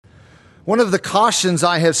One of the cautions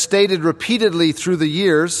I have stated repeatedly through the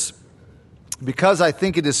years, because I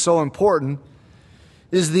think it is so important,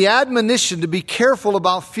 is the admonition to be careful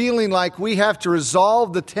about feeling like we have to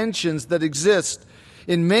resolve the tensions that exist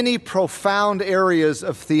in many profound areas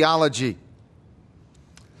of theology.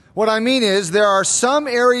 What I mean is, there are some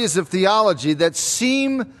areas of theology that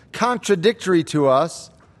seem contradictory to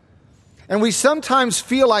us, and we sometimes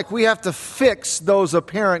feel like we have to fix those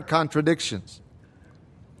apparent contradictions.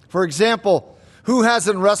 For example, who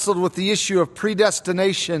hasn't wrestled with the issue of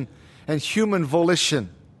predestination and human volition?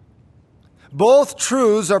 Both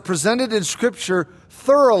truths are presented in Scripture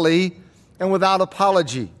thoroughly and without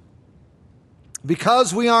apology.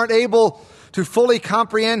 Because we aren't able to fully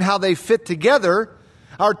comprehend how they fit together,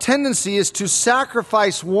 our tendency is to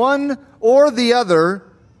sacrifice one or the other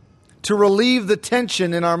to relieve the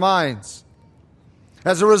tension in our minds.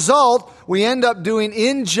 As a result, we end up doing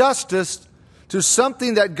injustice to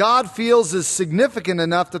something that God feels is significant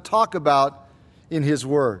enough to talk about in His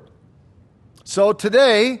Word. So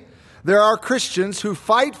today, there are Christians who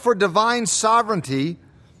fight for divine sovereignty,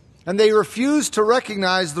 and they refuse to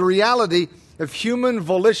recognize the reality of human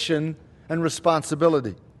volition and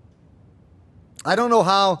responsibility. I don't know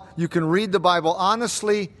how you can read the Bible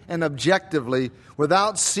honestly and objectively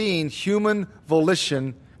without seeing human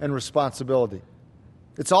volition and responsibility.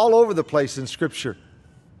 It's all over the place in Scripture.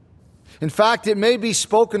 In fact, it may be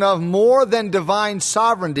spoken of more than divine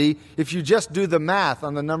sovereignty if you just do the math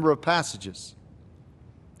on the number of passages.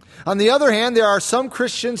 On the other hand, there are some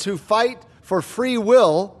Christians who fight for free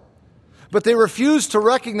will, but they refuse to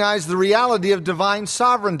recognize the reality of divine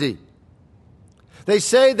sovereignty. They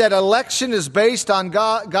say that election is based on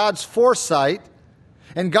God's foresight,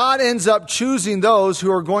 and God ends up choosing those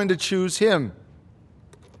who are going to choose Him.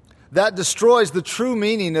 That destroys the true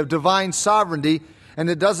meaning of divine sovereignty, and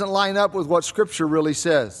it doesn't line up with what Scripture really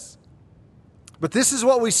says. But this is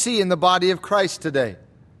what we see in the body of Christ today.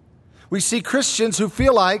 We see Christians who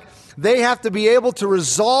feel like they have to be able to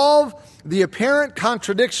resolve the apparent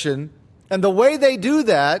contradiction, and the way they do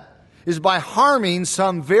that is by harming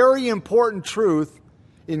some very important truth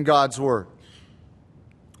in God's Word.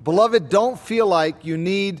 Beloved, don't feel like you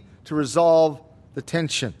need to resolve the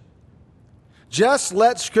tension. Just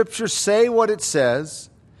let Scripture say what it says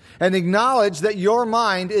and acknowledge that your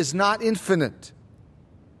mind is not infinite.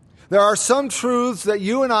 There are some truths that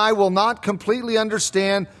you and I will not completely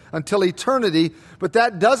understand until eternity, but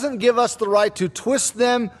that doesn't give us the right to twist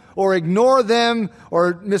them or ignore them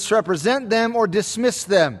or misrepresent them or dismiss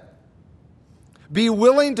them. Be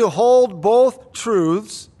willing to hold both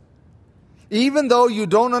truths, even though you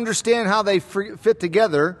don't understand how they fit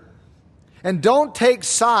together, and don't take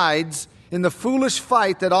sides in the foolish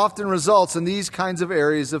fight that often results in these kinds of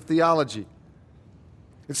areas of theology.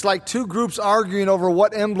 It's like two groups arguing over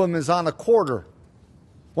what emblem is on a quarter.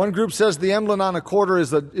 One group says the emblem on a quarter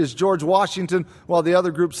is George Washington, while the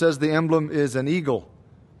other group says the emblem is an eagle.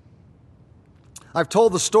 I've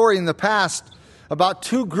told the story in the past about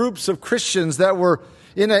two groups of Christians that were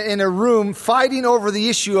in a room fighting over the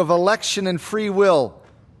issue of election and free will.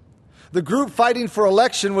 The group fighting for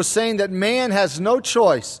election was saying that man has no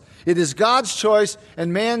choice. It is God's choice,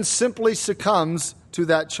 and man simply succumbs to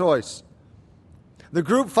that choice. The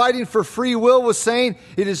group fighting for free will was saying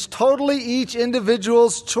it is totally each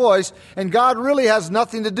individual's choice, and God really has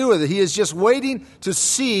nothing to do with it. He is just waiting to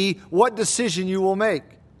see what decision you will make.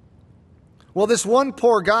 Well, this one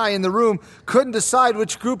poor guy in the room couldn't decide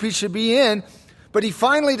which group he should be in, but he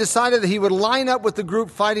finally decided that he would line up with the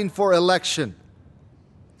group fighting for election.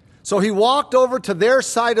 So he walked over to their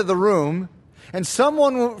side of the room, and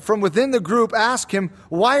someone from within the group asked him,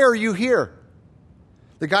 "Why are you here?"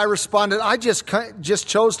 The guy responded, "I just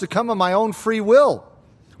chose to come of my own free will."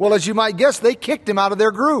 Well, as you might guess, they kicked him out of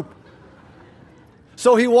their group.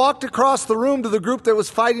 So he walked across the room to the group that was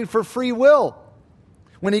fighting for free will.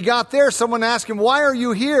 When he got there, someone asked him, "Why are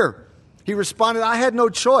you here?" He responded, "I had no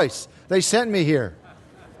choice. They sent me here."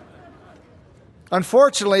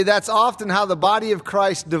 Unfortunately, that's often how the body of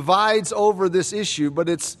Christ divides over this issue, but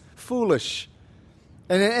it's foolish.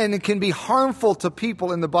 And it can be harmful to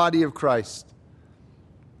people in the body of Christ.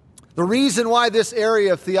 The reason why this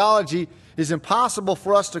area of theology is impossible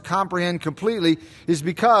for us to comprehend completely is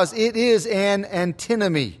because it is an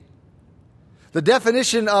antinomy. The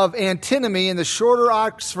definition of antinomy in the shorter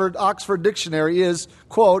Oxford Dictionary is,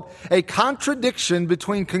 quote, "a contradiction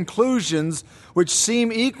between conclusions which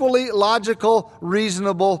seem equally logical,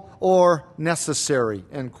 reasonable, or necessary,"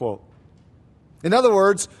 end quote. In other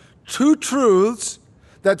words, two truths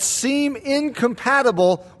that seem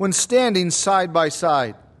incompatible when standing side by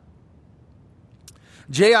side.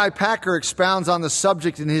 J.I. Packer expounds on the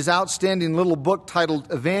subject in his outstanding little book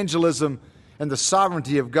titled Evangelism and the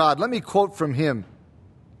Sovereignty of God. Let me quote from him.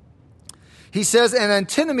 He says, "An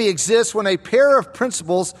antinomy exists when a pair of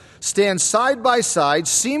principles stand side by side,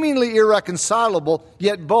 seemingly irreconcilable,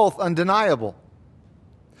 yet both undeniable.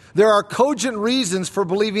 There are cogent reasons for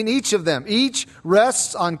believing each of them. Each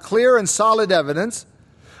rests on clear and solid evidence,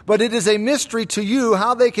 but it is a mystery to you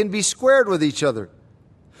how they can be squared with each other.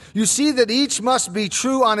 You see that each must be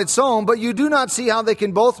true on its own, but you do not see how they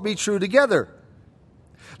can both be true together.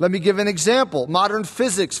 Let me give an example. Modern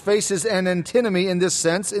physics faces an antinomy in this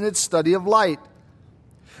sense in its study of light.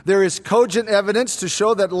 There is cogent evidence to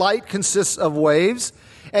show that light consists of waves,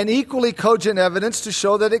 and equally cogent evidence to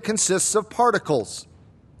show that it consists of particles.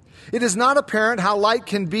 It is not apparent how light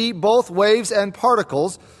can be both waves and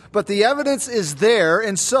particles, but the evidence is there,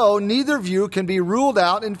 and so neither view can be ruled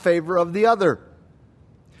out in favor of the other.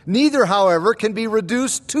 Neither, however, can be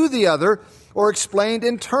reduced to the other or explained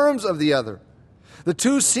in terms of the other. The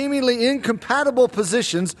two seemingly incompatible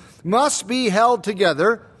positions must be held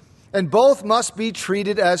together, and both must be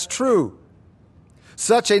treated as true.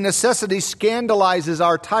 Such a necessity scandalizes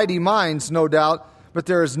our tidy minds, no doubt, but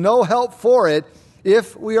there is no help for it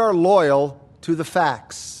if we are loyal to the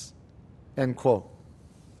facts." End quote.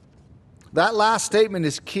 That last statement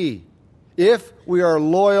is key. If we are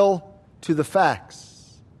loyal to the facts.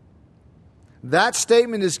 That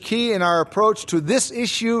statement is key in our approach to this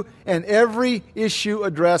issue and every issue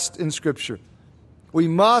addressed in Scripture. We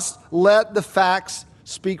must let the facts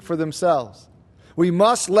speak for themselves. We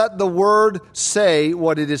must let the Word say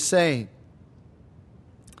what it is saying.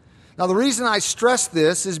 Now, the reason I stress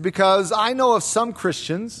this is because I know of some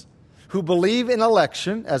Christians who believe in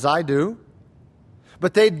election, as I do,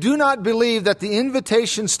 but they do not believe that the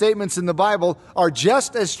invitation statements in the Bible are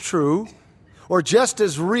just as true or just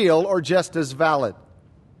as real, or just as valid.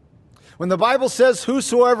 When the Bible says,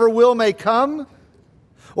 "Whosoever will may come,"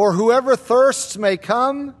 or "whoever thirsts may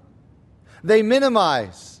come," they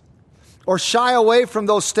minimize or shy away from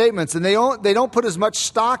those statements, and they don't put as much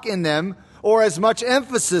stock in them or as much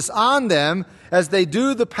emphasis on them as they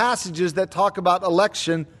do the passages that talk about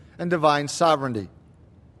election and divine sovereignty.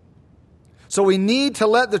 So we need to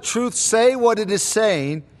let the truth say what it is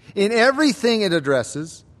saying in everything it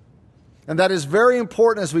addresses. And that is very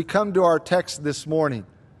important as we come to our text this morning.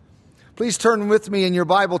 Please turn with me in your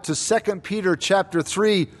Bible to 2 Peter chapter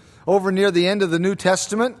 3, over near the end of the New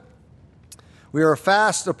Testament. We are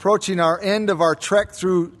fast approaching our end of our trek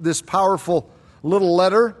through this powerful little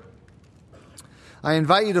letter. I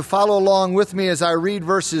invite you to follow along with me as I read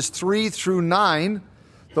verses 3 through 9,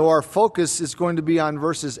 though our focus is going to be on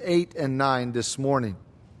verses 8 and 9 this morning.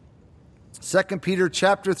 2 Peter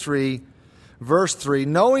chapter 3, Verse 3,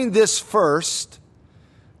 "Knowing this first,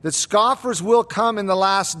 that scoffers will come in the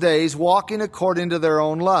last days, walking according to their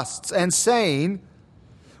own lusts, and saying,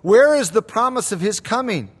 'Where is the promise of his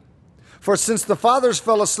coming? For since the fathers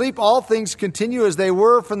fell asleep, all things continue as they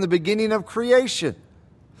were from the beginning of creation.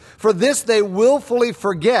 For this they willfully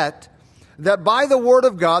forget, that by the word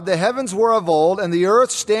of God the heavens were of old, and the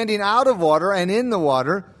earth standing out of water and in the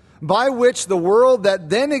water, by which the world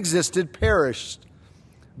that then existed perished,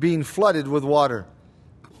 being flooded with water.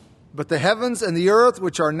 But the heavens and the earth,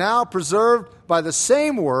 which are now preserved by the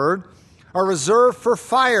same word, are reserved for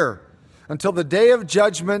fire until the day of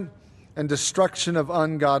judgment and destruction of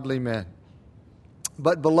ungodly men.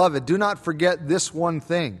 But, beloved, do not forget this one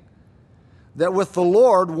thing, that with the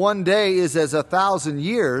Lord 1 day is as 1,000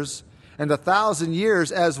 years, and 1,000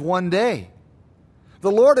 years as 1 day.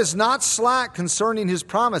 The Lord is not slack concerning his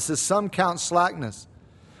promise, as some count slackness,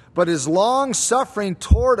 but is long-suffering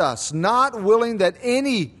toward us, not willing that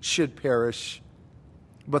any should perish,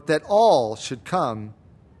 but that all should come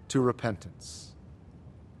to repentance."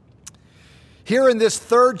 Here in this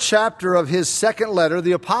third chapter of his second letter,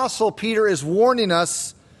 the Apostle Peter is warning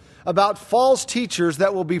us about false teachers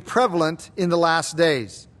that will be prevalent in the last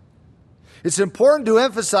days. It's important to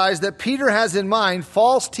emphasize that Peter has in mind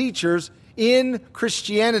false teachers in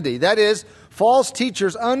Christianity. That is, false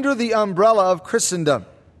teachers under the umbrella of Christendom.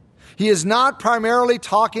 He is not primarily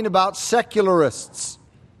talking about secularists.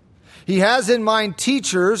 He has in mind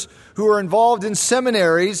teachers who are involved in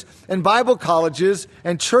seminaries and Bible colleges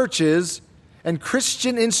and churches and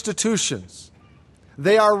Christian institutions.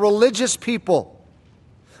 They are religious people.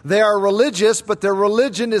 They are religious, but their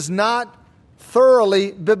religion is not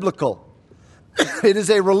thoroughly biblical. It is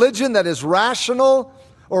a religion that is rational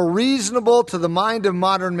or reasonable to the mind of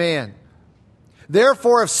modern man.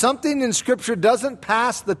 Therefore, if something in Scripture doesn't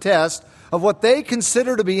pass the test of what they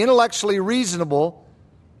consider to be intellectually reasonable,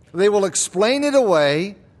 they will explain it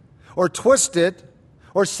away or twist it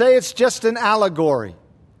or say it's just an allegory.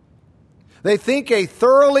 They think a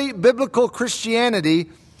thoroughly biblical Christianity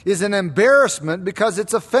is an embarrassment because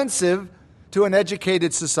it's offensive to an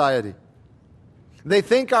educated society. They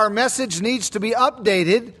think our message needs to be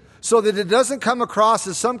updated so that it doesn't come across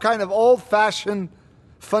as some kind of old-fashioned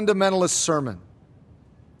fundamentalist sermon.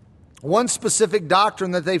 One specific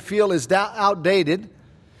doctrine that they feel is outdated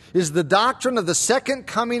is the doctrine of the second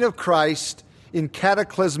coming of Christ in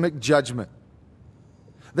cataclysmic judgment.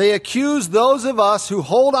 They accuse those of us who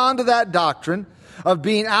hold on to that doctrine of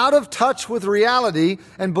being out of touch with reality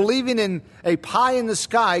and believing in a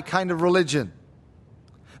pie-in-the-sky kind of religion.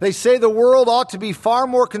 They say the world ought to be far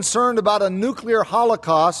more concerned about a nuclear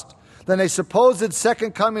holocaust than a supposed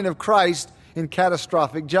second coming of Christ in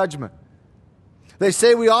catastrophic judgment. They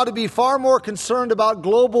say we ought to be far more concerned about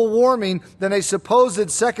global warming than a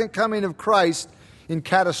supposed second coming of Christ in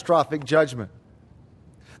catastrophic judgment.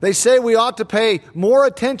 They say we ought to pay more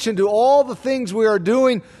attention to all the things we are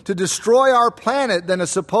doing to destroy our planet than a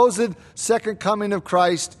supposed second coming of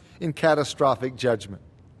Christ in catastrophic judgment.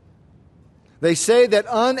 They say that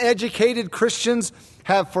uneducated Christians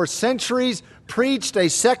have for centuries preached a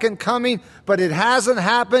second coming, but it hasn't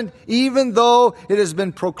happened, even though it has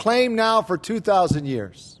been proclaimed now for 2,000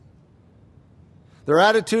 years. Their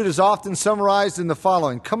attitude is often summarized in the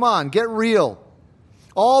following: come on, get real.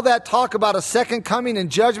 All that talk about a second coming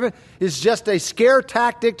and judgment is just a scare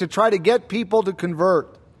tactic to try to get people to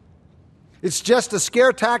convert. It's just a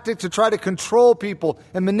scare tactic to try to control people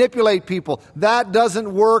and manipulate people. That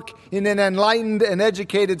doesn't work in an enlightened and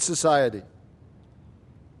educated society.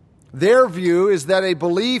 Their view is that a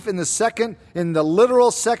belief in the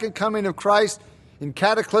literal second coming of Christ in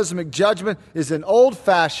cataclysmic judgment is an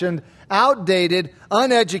old-fashioned, outdated,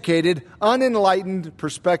 uneducated, unenlightened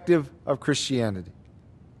perspective of Christianity.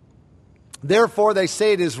 Therefore, they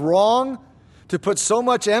say it is wrong to put so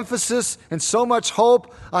much emphasis and so much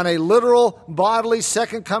hope on a literal, bodily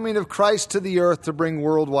second coming of Christ to the earth to bring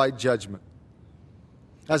worldwide judgment.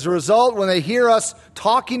 As a result, when they hear us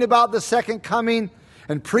talking about the second coming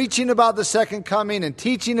and preaching about the second coming and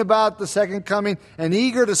teaching about the second coming and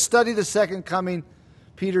eager to study the second coming,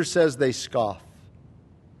 Peter says they scoff.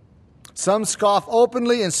 Some scoff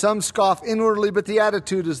openly and some scoff inwardly, but the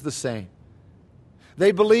attitude is the same.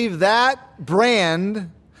 They believe that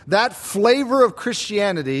brand, that flavor of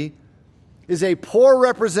Christianity is a poor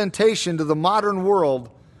representation to the modern world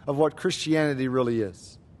of what Christianity really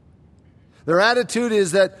is. Their attitude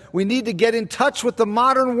is that we need to get in touch with the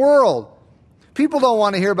modern world. People don't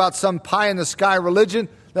want to hear about some pie-in-the-sky religion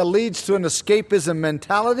that leads to an escapism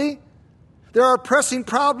mentality. There are pressing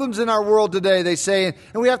problems in our world today, they say,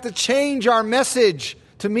 and we have to change our message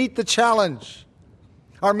to meet the challenge.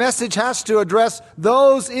 Our message has to address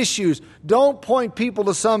those issues. Don't point people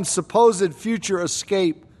to some supposed future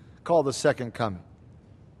escape called the second coming.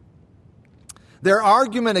 Their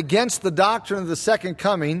argument against the doctrine of the second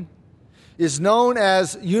coming is known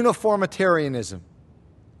as uniformitarianism.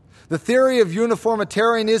 The theory of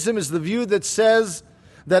uniformitarianism is the view that says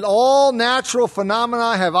that all natural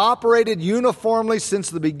phenomena have operated uniformly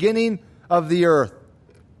since the beginning of the earth.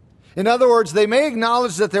 In other words, they may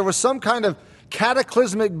acknowledge that there was some kind of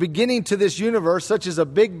cataclysmic beginning to this universe, such as a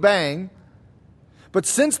Big Bang. But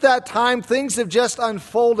since that time, things have just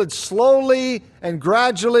unfolded slowly and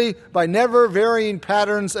gradually by never varying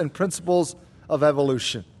patterns and principles of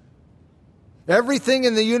evolution. Everything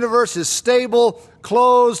in the universe is stable,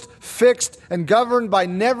 closed, fixed, and governed by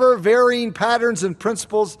never varying patterns and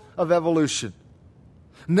principles of evolution.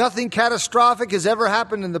 Nothing catastrophic has ever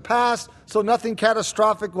happened in the past, so nothing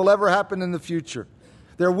catastrophic will ever happen in the future.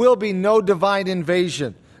 There will be no divine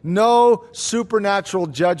invasion, no supernatural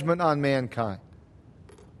judgment on mankind.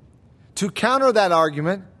 To counter that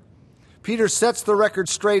argument, Peter sets the record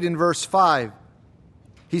straight in verse 5.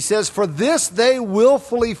 He says, "For this they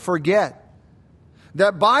willfully forget,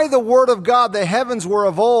 that by the word of God the heavens were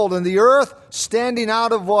of old, and the earth standing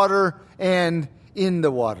out of water and in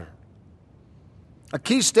the water." A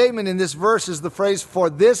key statement in this verse is the phrase,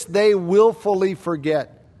 "for this they willfully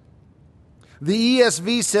forget." The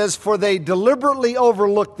ESV says, "for they deliberately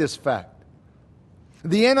overlook this fact."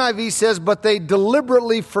 The NIV says, "but they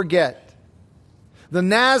deliberately forget." The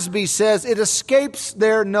NASB says, "it escapes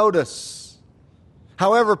their notice."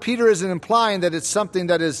 However, Peter isn't implying that it's something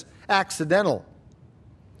that is accidental.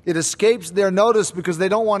 It escapes their notice because they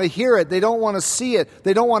don't want to hear it. They don't want to see it.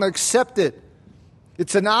 They don't want to accept it.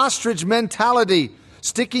 It's an ostrich mentality,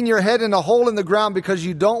 sticking your head in a hole in the ground because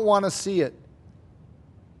you don't want to see it.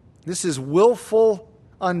 This is willful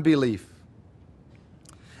unbelief.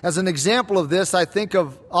 As an example of this, I think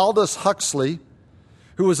of Aldous Huxley,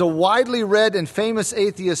 who was a widely read and famous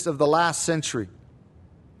atheist of the last century.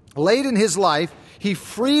 Late in his life, he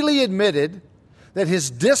freely admitted that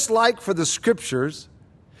his dislike for the Scriptures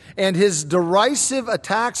and his derisive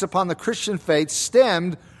attacks upon the Christian faith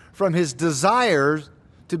stemmed from his desire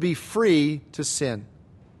to be free to sin.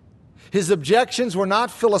 His objections were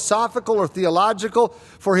not philosophical or theological,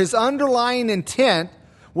 for his underlying intent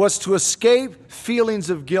was to escape feelings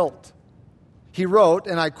of guilt. He wrote,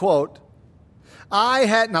 and I quote,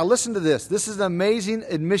 now listen to this. This is an amazing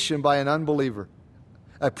admission by an unbeliever,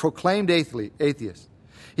 a proclaimed atheist.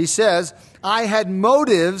 He says, I had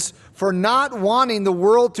motives for not wanting the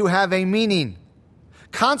world to have a meaning.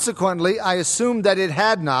 Consequently, I assumed that it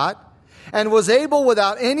had not, and was able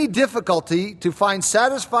without any difficulty to find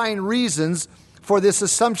satisfying reasons for this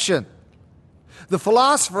assumption. The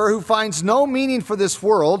philosopher who finds no meaning for this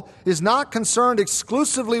world is not concerned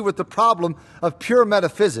exclusively with the problem of pure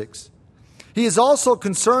metaphysics. He is also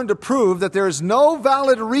concerned to prove that there is no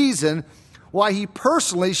valid reason why he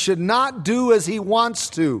personally should not do as he wants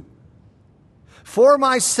to. For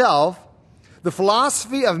myself, the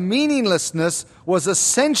philosophy of meaninglessness was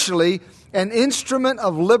essentially an instrument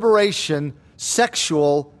of liberation,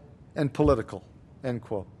 sexual and political. End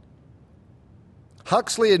quote.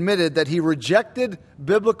 Huxley admitted that he rejected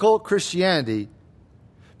biblical Christianity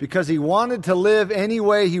because he wanted to live any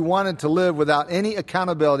way he wanted to live without any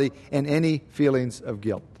accountability and any feelings of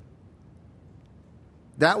guilt.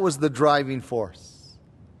 That was the driving force.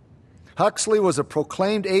 Huxley was a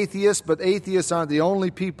proclaimed atheist, but atheists aren't the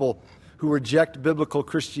only people who reject biblical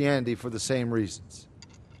Christianity for the same reasons.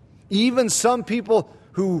 Even some people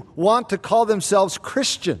who want to call themselves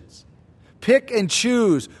Christians pick and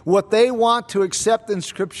choose what they want to accept in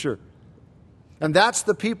Scripture. And that's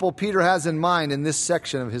the people Peter has in mind in this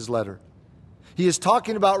section of his letter. He is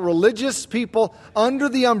talking about religious people under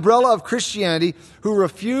the umbrella of Christianity who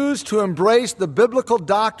refuse to embrace the biblical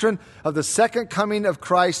doctrine of the second coming of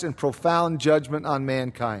Christ and profound judgment on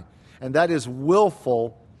mankind. And that is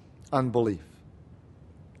willful unbelief.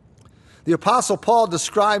 The Apostle Paul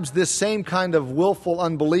describes this same kind of willful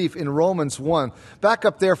unbelief in Romans 1. Back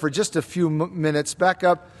up there for just a few minutes. Back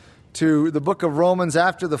up to the book of Romans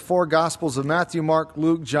after the four Gospels of Matthew, Mark,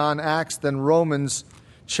 Luke, John, Acts, then Romans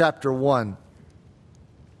chapter 1.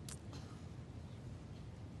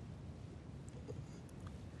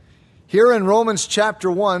 Here in Romans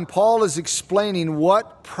chapter 1, Paul is explaining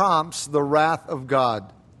what prompts the wrath of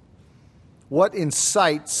God. What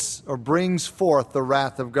incites or brings forth the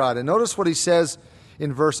wrath of God. And notice what he says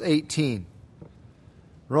in verse 18.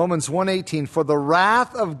 Romans 1:18, for the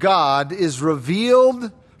wrath of God is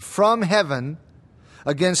revealed from heaven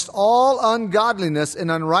against all ungodliness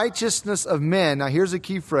and unrighteousness of men. Now here's a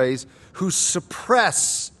key phrase, who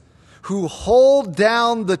suppress, who hold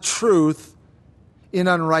down the truth in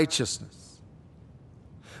unrighteousness.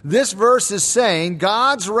 This verse is saying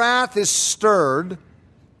God's wrath is stirred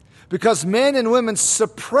because men and women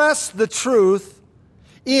suppress the truth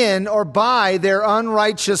in or by their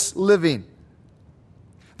unrighteous living.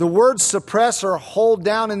 The word suppress or hold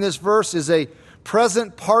down in this verse is a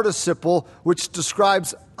present participle which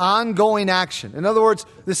describes ongoing action. In other words,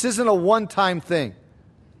 this isn't a one-time thing.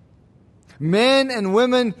 Men and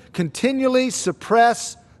women continually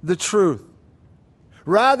suppress the truth.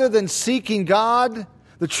 Rather than seeking God,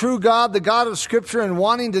 the true God, the God of Scripture, and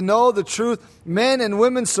wanting to know the truth, men and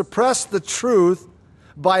women suppress the truth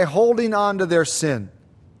by holding on to their sin.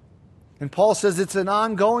 And Paul says it's an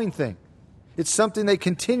ongoing thing. It's something they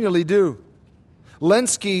continually do.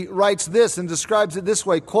 Lenski writes this and describes it this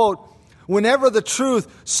way, quote, whenever the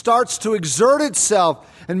truth starts to exert itself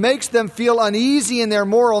and makes them feel uneasy in their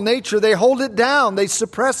moral nature, they hold it down, they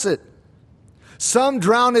suppress it. Some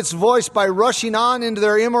drown its voice by rushing on into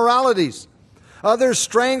their immoralities. Others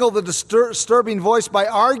strangle the disturbing voice by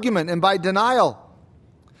argument and by denial.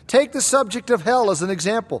 Take the subject of hell as an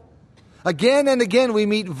example. Again and again we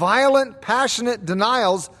meet violent, passionate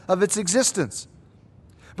denials of its existence.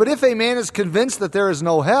 But if a man is convinced that there is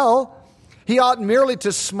no hell, he ought merely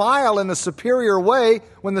to smile in a superior way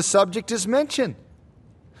when the subject is mentioned.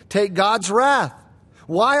 Take God's wrath.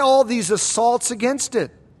 Why all these assaults against it?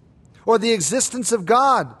 Or the existence of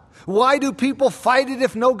God? Why do people fight it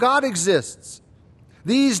if no God exists?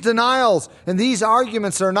 These denials and these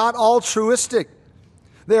arguments are not altruistic.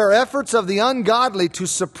 They are efforts of the ungodly to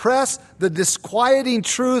suppress the disquieting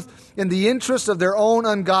truth in the interest of their own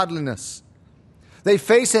ungodliness. They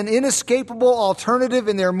face an inescapable alternative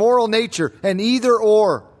in their moral nature, an either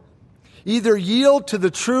or. Either yield to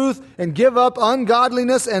the truth and give up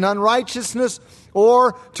ungodliness and unrighteousness,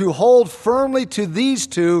 or to hold firmly to these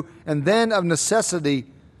two and then of necessity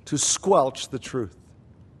to squelch the truth.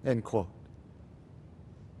 End quote.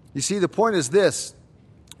 You see, the point is this.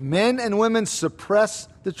 Men and women suppress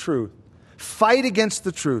the truth, fight against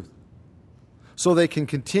the truth, so they can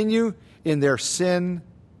continue in their sin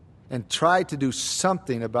and try to do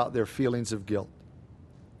something about their feelings of guilt.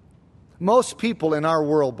 Most people in our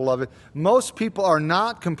world, beloved, most people are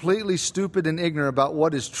not completely stupid and ignorant about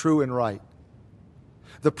what is true and right.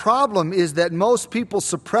 The problem is that most people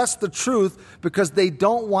suppress the truth because they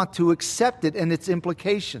don't want to accept it and its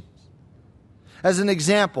implications. As an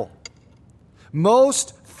example,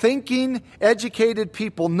 most thinking, educated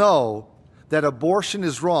people know that abortion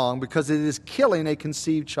is wrong because it is killing a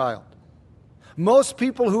conceived child. Most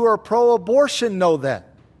people who are pro-abortion know that.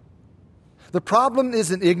 The problem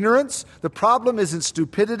isn't ignorance. The problem isn't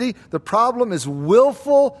stupidity. The problem is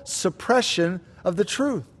willful suppression of the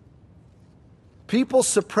truth. People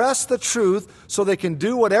suppress the truth so they can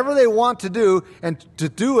do whatever they want to do, and to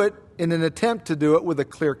do it in an attempt to do it with a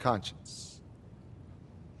clear conscience.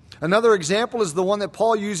 Another example is the one that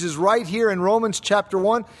Paul uses right here in Romans chapter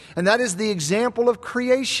 1, and that is the example of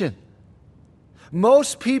creation.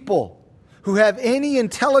 Most people who have any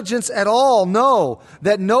intelligence at all know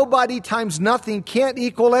that nobody times nothing can't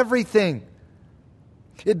equal everything.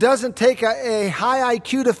 It doesn't take a high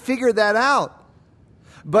IQ to figure that out.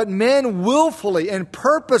 But men willfully and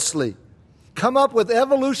purposely come up with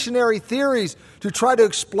evolutionary theories to try to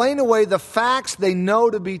explain away the facts they know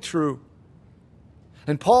to be true.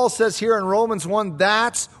 And Paul says here in Romans 1,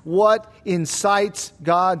 that's what incites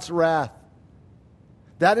God's wrath.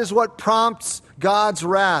 That is what prompts God's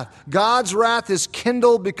wrath. God's wrath is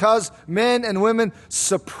kindled because men and women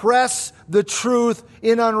suppress the truth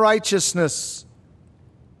in unrighteousness.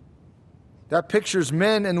 That pictures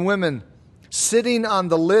men and women sitting on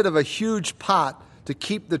the lid of a huge pot to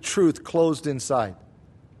keep the truth closed inside.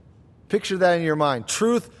 Picture that in your mind.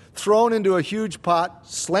 Truth thrown into a huge pot,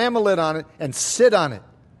 slam a lid on it, and sit on it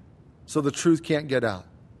so the truth can't get out.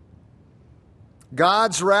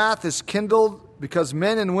 God's wrath is kindled because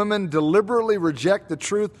men and women deliberately reject the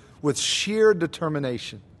truth with sheer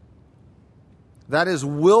determination. That is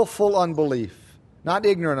willful unbelief, not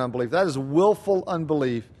ignorant unbelief. That is willful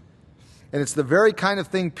unbelief. And it's the very kind of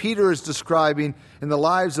thing Peter is describing in the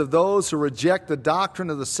lives of those who reject the doctrine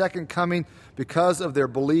of the second coming because of their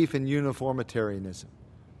belief in uniformitarianism.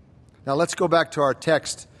 Now let's go back to our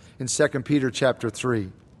text in 2 Peter chapter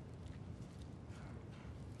 3.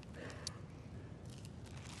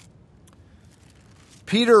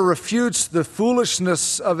 Peter refutes the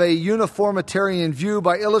foolishness of a uniformitarian view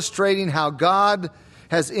by illustrating how God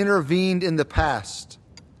has intervened in the past.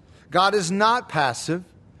 God is not passive,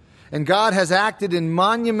 and God has acted in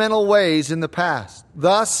monumental ways in the past.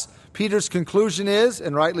 Thus, Peter's conclusion is,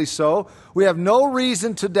 and rightly so, we have no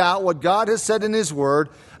reason to doubt what God has said in His Word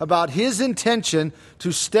about His intention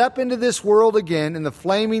to step into this world again in the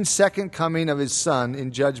flaming second coming of His Son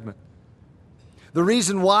in judgment. The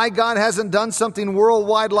reason why God hasn't done something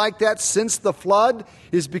worldwide like that since the flood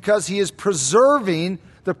is because He is preserving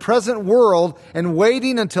the present world and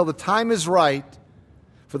waiting until the time is right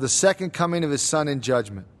for the second coming of His Son in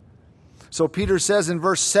judgment. So Peter says in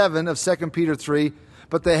verse 7 of 2 Peter 3,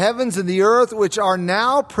 "But the heavens and the earth, which are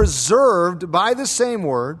now preserved by the same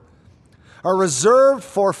word, are reserved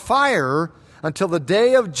for fire until the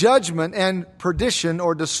day of judgment and perdition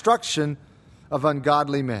or destruction of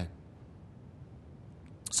ungodly men."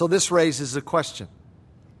 So this raises a question.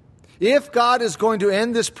 If God is going to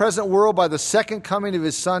end this present world by the second coming of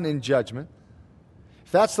His Son in judgment,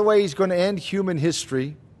 if that's the way He's going to end human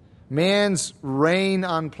history, man's reign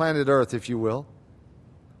on planet Earth, if you will,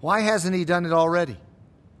 why hasn't He done it already?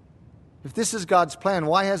 If this is God's plan,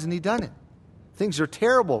 why hasn't He done it? Things are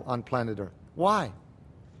terrible on planet Earth. Why?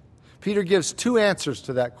 Peter gives two answers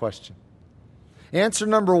to that question. Answer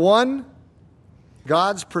number one,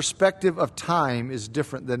 God's perspective of time is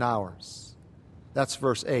different than ours. That's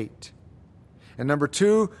verse 8. And number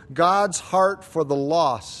two, God's heart for the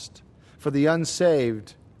lost, for the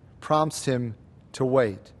unsaved, prompts Him to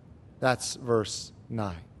wait. That's verse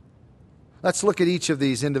 9. Let's look at each of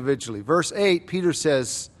these individually. Verse 8, Peter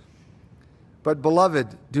says, "But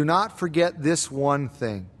beloved, do not forget this one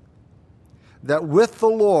thing, that with the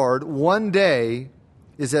Lord 1 day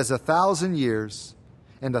is as 1,000 years,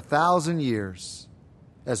 and 1,000 years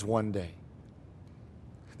as 1 day."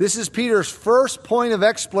 This is Peter's first point of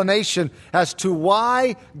explanation as to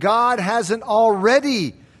why God hasn't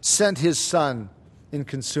already sent His Son in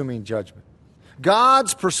consuming judgment.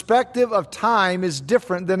 God's perspective of time is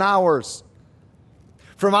different than ours.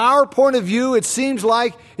 From our point of view, it seems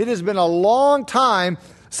like it has been a long time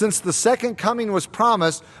since the second coming was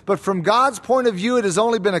promised, but from God's point of view, it has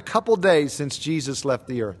only been a couple days since Jesus left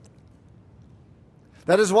the earth.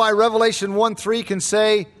 That is why Revelation 1:3 can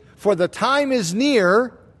say, "For the time is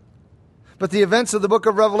near," but the events of the book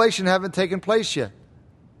of Revelation haven't taken place yet.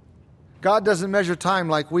 God doesn't measure time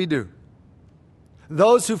like we do.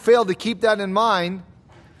 Those who fail to keep that in mind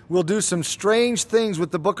will do some strange things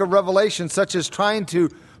with the book of Revelation, such as trying to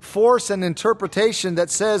force an interpretation that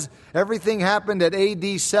says everything happened at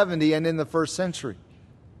AD 70 and in the first century.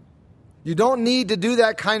 You don't need to do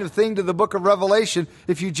that kind of thing to the book of Revelation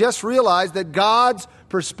if you just realize that God's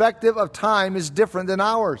perspective of time is different than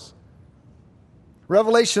ours.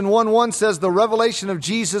 Revelation 1:1 says, "The revelation of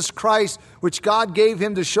Jesus Christ, which God gave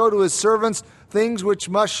him to show to his servants things which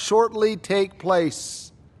must shortly take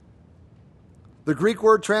place." The Greek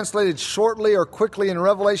word translated shortly or quickly in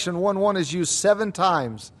Revelation 1:1 is used 7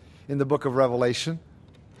 times in the book of Revelation.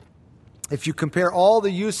 If you compare all the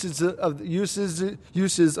uses of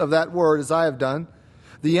that word, as I have done,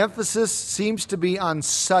 the emphasis seems to be on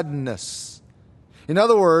suddenness. In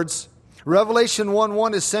other words, Revelation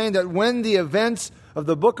 1:1 is saying that when the events of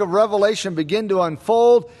the book of Revelation begin to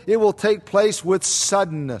unfold, it will take place with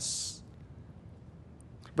suddenness.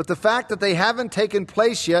 But the fact that they haven't taken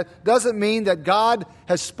place yet doesn't mean that God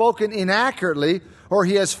has spoken inaccurately or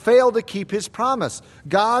he has failed to keep his promise.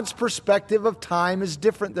 God's perspective of time is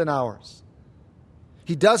different than ours.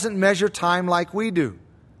 He doesn't measure time like we do.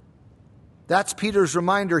 That's Peter's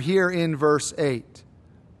reminder here in verse 8.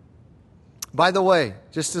 By the way,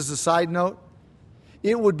 just as a side note,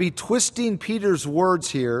 it would be twisting Peter's words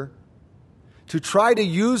here to try to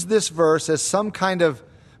use this verse as some kind of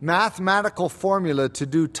mathematical formula to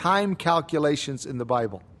do time calculations in the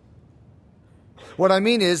Bible. What I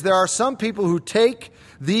mean is there are some people who take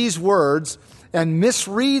these words and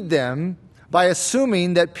misread them by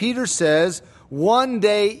assuming that Peter says 1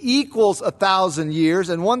 day equals 1,000 years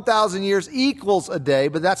and 1,000 years equals a day,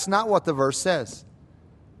 but that's not what the verse says.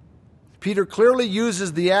 Peter clearly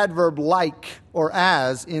uses the adverb like or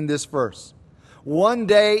as in this verse. 1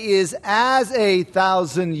 day is as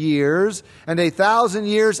 1,000 years, and 1,000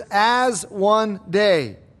 years as 1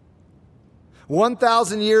 day.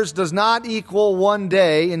 1,000 years does not equal 1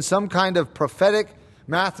 day in some kind of prophetic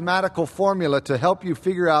mathematical formula to help you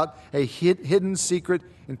figure out a hidden secret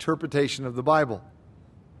interpretation of the Bible.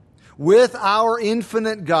 With our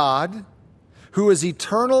infinite God, who is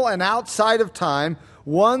eternal and outside of time,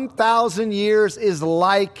 1,000 years is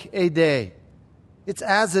like a day. It's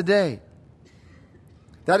as a day.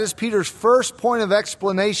 That is Peter's first point of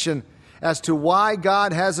explanation as to why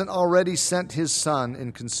God hasn't already sent his Son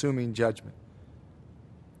in consuming judgment.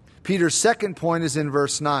 Peter's second point is in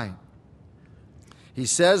verse 9. He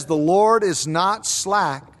says, "The Lord is not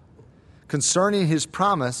slack concerning his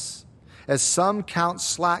promise, as some count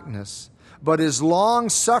slackness, but is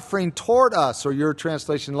long-suffering toward us," or your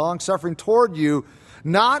translation, long-suffering toward you,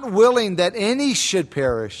 "not willing that any should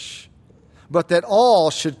perish, but that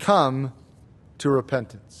all should come to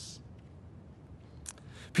repentance."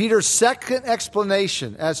 Peter's second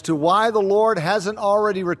explanation as to why the Lord hasn't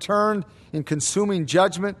already returned in consuming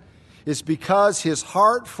judgment is because his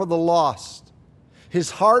heart for the lost,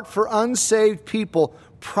 his heart for unsaved people,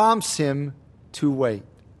 prompts him to wait.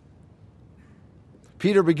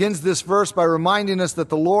 Peter begins this verse by reminding us that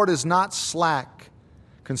the Lord is not slack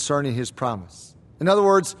concerning his promise. In other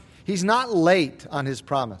words, he's not late on his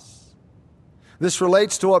promise. This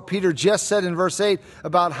relates to what Peter just said in verse 8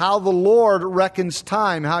 about how the Lord reckons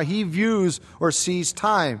time, how he views or sees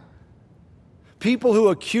time. People who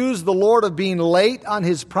accuse the Lord of being late on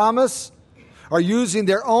his promise are using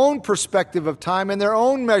their own perspective of time and their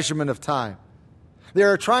own measurement of time. They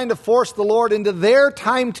are trying to force the Lord into their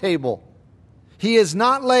timetable. He is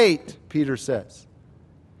not late, Peter says.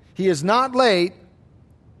 He is not late,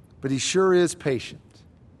 but he sure is patient.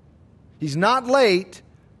 He's not late,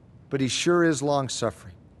 but he sure is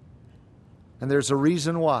long-suffering. And there's a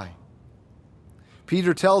reason why.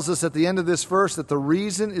 Peter tells us at the end of this verse that the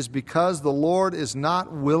reason is because the Lord is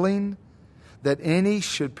not willing that any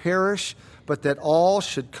should perish, but that all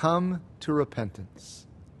should come to repentance.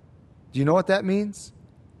 Do you know what that means?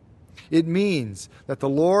 It means that the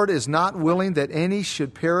Lord is not willing that any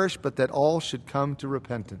should perish, but that all should come to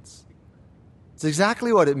repentance. It's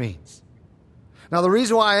exactly what it means. Now, the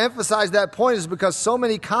reason why I emphasize that point is because so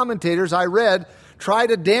many commentators I read try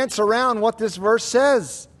to dance around what this verse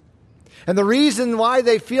says. And the reason why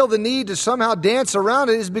they feel the need to somehow dance around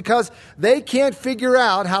it is because they can't figure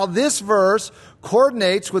out how this verse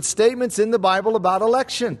coordinates with statements in the Bible about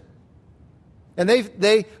election. And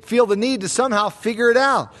they feel the need to somehow figure it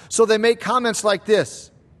out. So they make comments like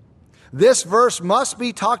this. This verse must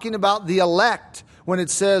be talking about the elect when it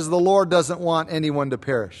says the Lord doesn't want anyone to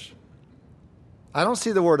perish. I don't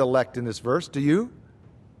see the word elect in this verse. Do you?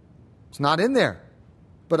 It's not in there.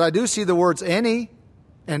 But I do see the words any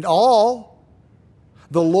and all.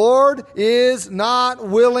 The Lord is not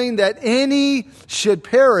willing that any should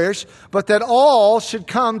perish, but that all should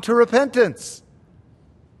come to repentance.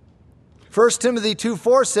 1 Timothy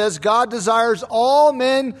 2:4 says, God desires all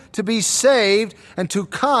men to be saved and to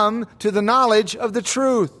come to the knowledge of the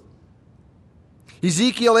truth.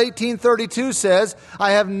 Ezekiel 18:32 says,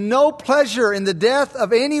 I have no pleasure in the death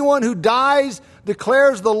of anyone who dies,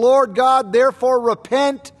 declares the Lord God, therefore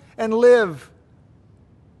repent and live.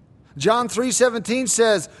 John 3:17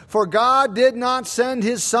 says, for God did not send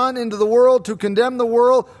his Son into the world to condemn the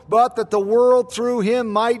world, but that the world through him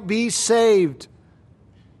might be saved.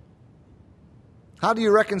 How do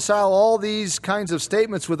you reconcile all these kinds of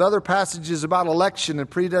statements with other passages about election and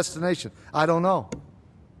predestination? I don't know.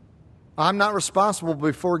 I'm not responsible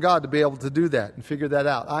before God to be able to do that and figure that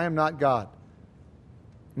out. I am not God.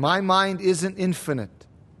 My mind isn't infinite.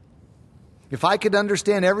 If I could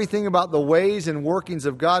understand everything about the ways and workings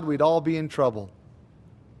of God, we'd all be in trouble.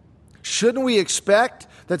 Shouldn't we expect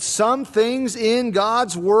that some things in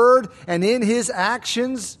God's Word and in His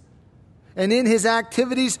actions and in His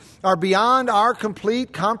activities are beyond our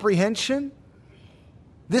complete comprehension?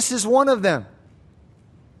 This is one of them.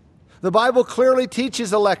 The Bible clearly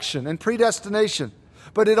teaches election and predestination,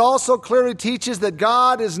 but it also clearly teaches that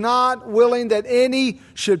God is not willing that any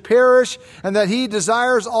should perish and that He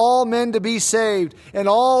desires all men to be saved and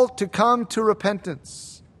all to come to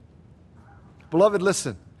repentance. Beloved,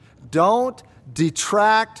 listen. Don't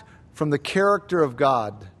detract from the character of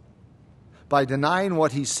God by denying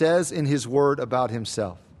what He says in His Word about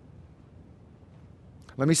Himself.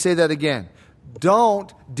 Let me say that again.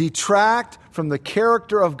 Don't detract from the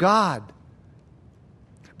character of God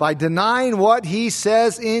by denying what He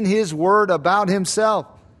says in His Word about Himself.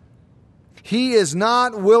 He is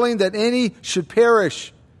not willing that any should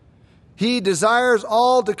perish. He desires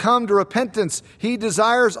all to come to repentance. He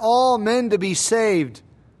desires all men to be saved.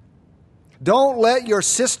 Don't let your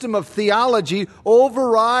system of theology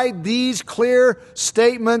override these clear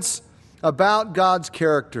statements about God's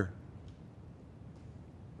character.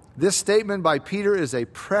 This statement by Peter is a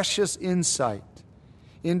precious insight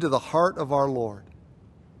into the heart of our Lord.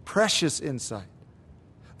 Precious insight.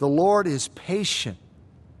 The Lord is patient,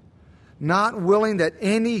 not willing that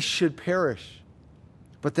any should perish,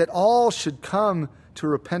 but that all should come to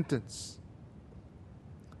repentance.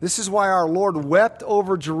 This is why our Lord wept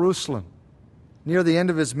over Jerusalem near the end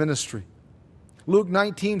of His ministry. Luke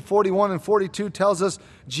 19:41 and 42 tells us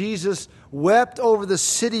Jesus wept over the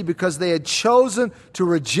city because they had chosen to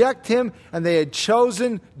reject Him and they had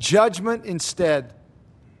chosen judgment instead.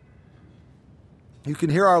 You can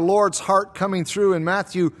hear our Lord's heart coming through in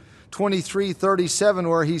Matthew 23:37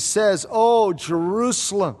 where He says, "Oh,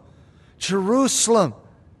 Jerusalem, Jerusalem,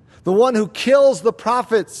 the one who kills the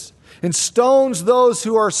prophets and stones those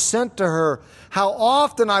who are sent to her. How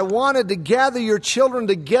often I wanted to gather your children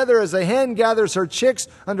together as a hen gathers her chicks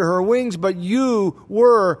under her wings, but you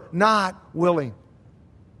were not willing."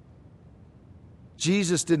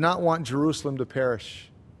 Jesus did not want Jerusalem to perish.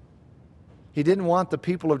 He didn't want the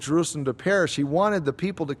people of Jerusalem to perish. He wanted the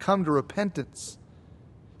people to come to repentance.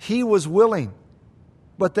 He was willing,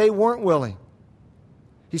 but they weren't willing.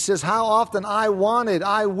 He says, how often I wanted,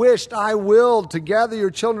 I wished, I willed to gather your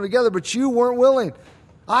children together, but you weren't willing.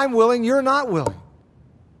 I'm willing, you're not willing.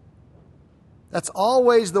 That's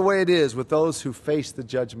always the way it is with those who face the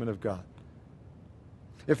judgment of God.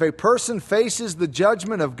 If a person faces the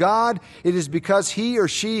judgment of God, it is because he or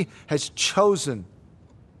she has chosen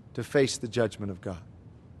to face the judgment of God.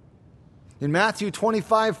 In Matthew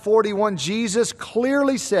 25:41, Jesus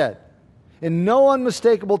clearly said, in no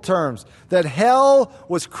unmistakable terms, that hell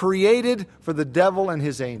was created for the devil and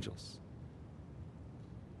his angels.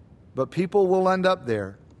 But people will end up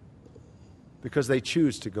there because they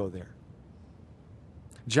choose to go there.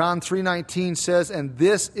 John 3:19 says, "And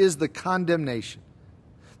this is the condemnation,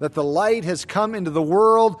 that the light has come into the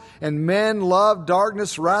world, and men love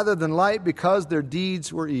darkness rather than light because their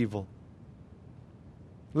deeds were evil."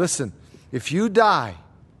 Listen, if you die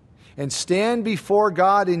and stand before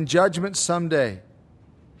God in judgment someday,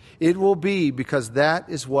 it will be because that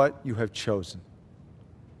is what you have chosen.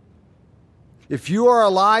 If you are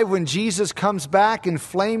alive when Jesus comes back in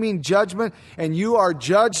flaming judgment and you are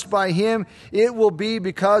judged by Him, it will be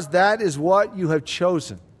because that is what you have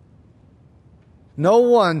chosen. No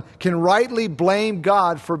one can rightly blame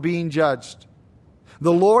God for being judged.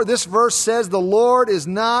 This verse says, the Lord is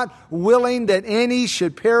not willing that any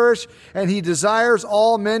should perish, and He desires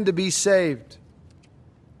all men to be saved.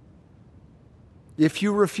 If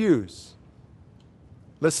you refuse,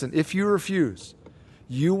 listen, if you refuse,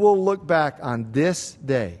 you will look back on this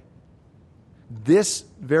day, this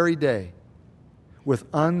very day, with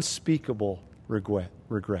unspeakable regret.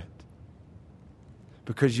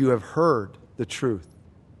 Because you have heard the truth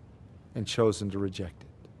and chosen to reject it.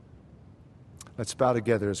 Let's bow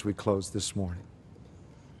together as we close this morning.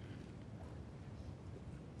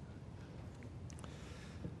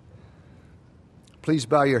 Please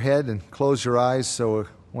bow your head and close your eyes so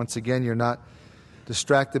once again you're not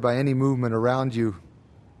distracted by any movement around you.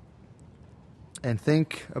 And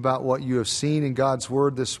think about what you have seen in God's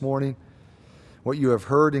Word this morning, what you have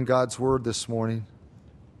heard in God's Word this morning.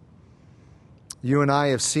 You and I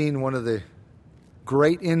have seen one of the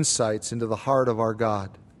great insights into the heart of our God,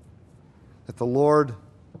 that the Lord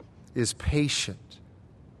is patient,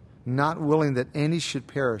 not willing that any should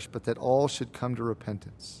perish, but that all should come to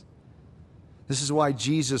repentance. This is why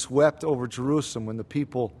Jesus wept over Jerusalem when the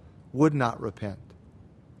people would not repent.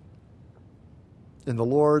 And the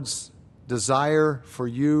Lord's desire for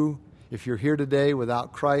you, if you're here today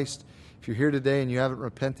without Christ, if you're here today and you haven't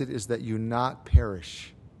repented, is that you not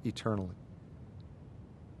perish eternally.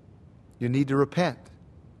 You need to repent.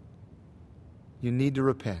 You need to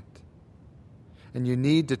repent. And you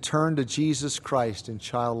need to turn to Jesus Christ in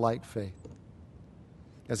childlike faith.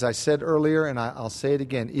 As I said earlier, and I'll say it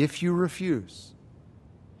again, if you refuse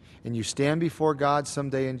and you stand before God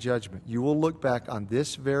someday in judgment, you will look back on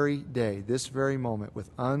this very day, this very moment, with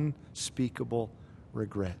unspeakable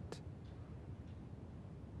regret.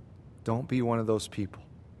 Don't be one of those people.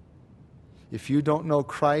 If you don't know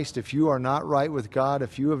Christ, if you are not right with God,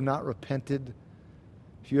 if you have not repented,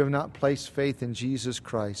 if you have not placed faith in Jesus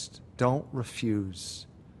Christ, don't refuse.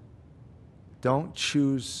 Don't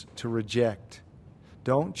choose to reject.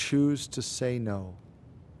 Don't choose to say no.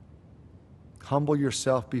 Humble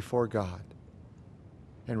yourself before God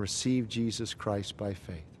and receive Jesus Christ by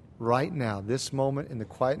faith. Right now, this moment, in the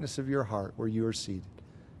quietness of your heart where you are seated,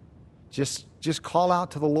 just call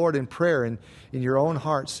out to the Lord in prayer in your own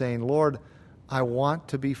heart, saying, Lord, I want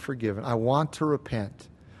to be forgiven. I want to repent.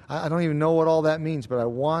 I don't even know what all that means, but I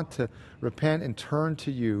want to repent and turn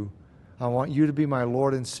to you. I want you to be my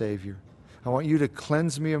Lord and Savior. I want you to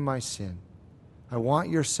cleanse me of my sin. I want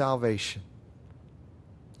your salvation.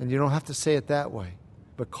 And you don't have to say it that way,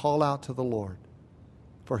 but call out to the Lord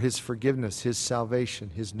for His forgiveness, His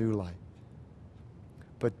salvation, His new life.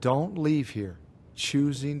 But don't leave here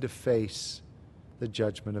choosing to face the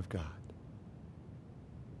judgment of God.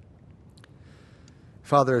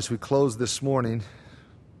 Father, as we close this morning,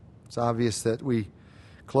 it's obvious that we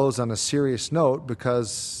close on a serious note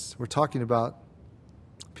because we're talking about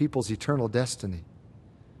people's eternal destiny.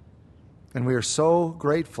 And we are so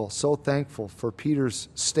grateful, so thankful for Peter's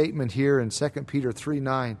statement here in 2 Peter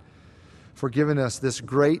 3:9 for giving us this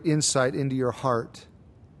great insight into your heart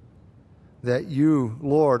that you,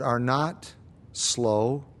 Lord, are not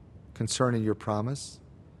slow concerning your promise,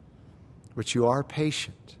 but you are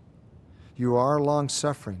patient. You are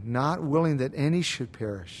long-suffering, not willing that any should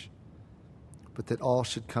perish, but that all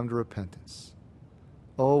should come to repentance.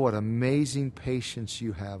 Oh, what amazing patience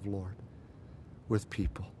you have, Lord, with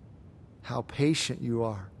people. How patient you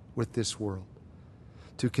are with this world.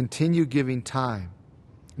 To continue giving time,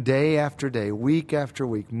 day after day, week after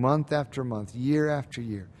week, month after month, year after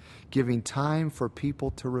year, giving time for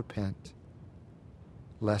people to repent,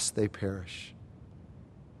 lest they perish.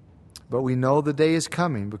 But we know the day is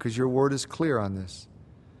coming because your word is clear on this.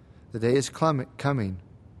 The day is coming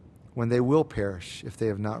when they will perish if they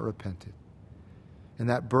have not repented. And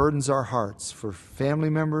that burdens our hearts for family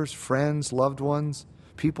members, friends, loved ones,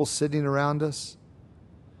 people sitting around us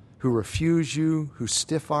who refuse you, who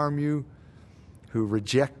stiff-arm you, who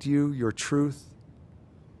reject you, your truth.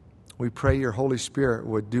 We pray your Holy Spirit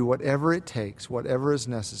would do whatever it takes, whatever is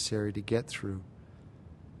necessary to get through,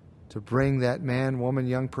 to bring that man, woman,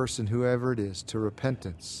 young person, whoever it is, to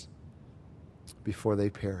repentance before they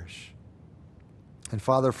perish. And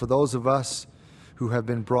Father, for those of us who have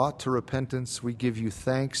been brought to repentance, we give you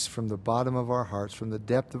thanks from the bottom of our hearts, from the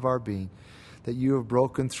depth of our being, that you have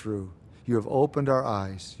broken through. You have opened our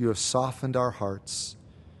eyes. You have softened our hearts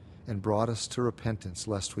and brought us to repentance,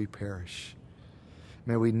 lest we perish.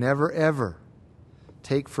 May we never, ever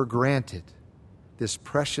take for granted this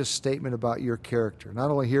precious statement about your character.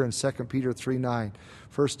 Not only here in 2 Peter 3:9,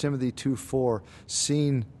 1 Timothy 2:4,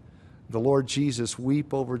 seeing the Lord Jesus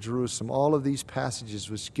weep over Jerusalem. All of these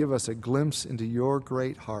passages which give us a glimpse into your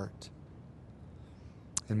great heart.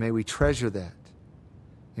 And may we treasure that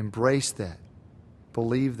embrace that,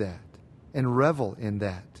 believe that, and revel in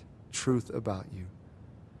that truth about you.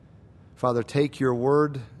 Father, take your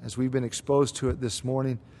word as we've been exposed to it this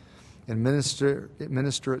morning and minister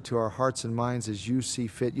it to our hearts and minds as you see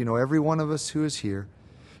fit. You know every one of us who is here.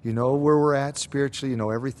 You know where we're at spiritually. You know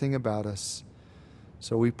everything about us.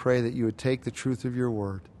 So we pray that you would take the truth of your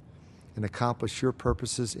word and accomplish your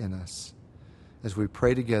purposes in us as we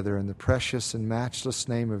pray together in the precious and matchless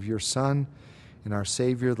name of your Son and our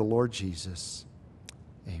Savior, the Lord Jesus.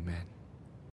 Amen.